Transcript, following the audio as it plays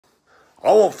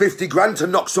I want 50 grand to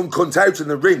knock some cunt out in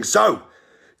the ring, so,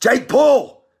 Jake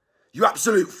Paul, you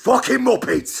absolute fucking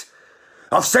muppet.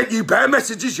 I've sent you bare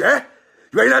messages, yeah?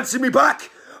 You ain't answering me back?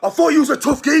 I thought you was a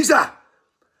tough geezer.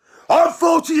 I'm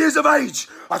 40 years of age.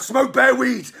 I smoke bare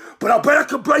weed, but I bet I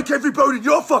can break every bone in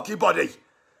your fucking body.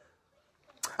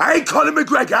 I ain't Conor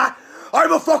McGregor.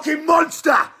 I'm a fucking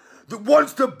monster that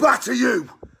wants to batter you.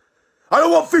 I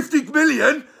don't want 50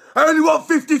 million. I only want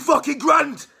 50 fucking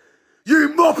grand. You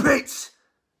muppets.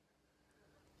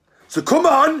 So come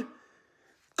on,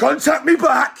 contact me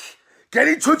back, get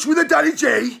in touch with the Danny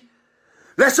G.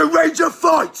 Let's arrange a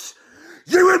fight.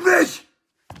 You and me.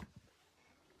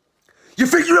 You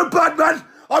think you're a bad man?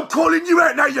 I'm calling you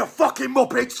out now, you fucking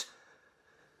muppet.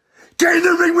 Get in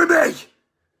the ring with me.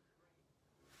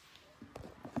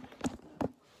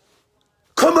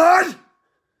 Come on.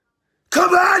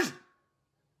 Come on.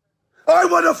 I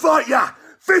want to fight ya.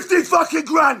 50 fucking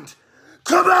grand.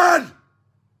 Come on.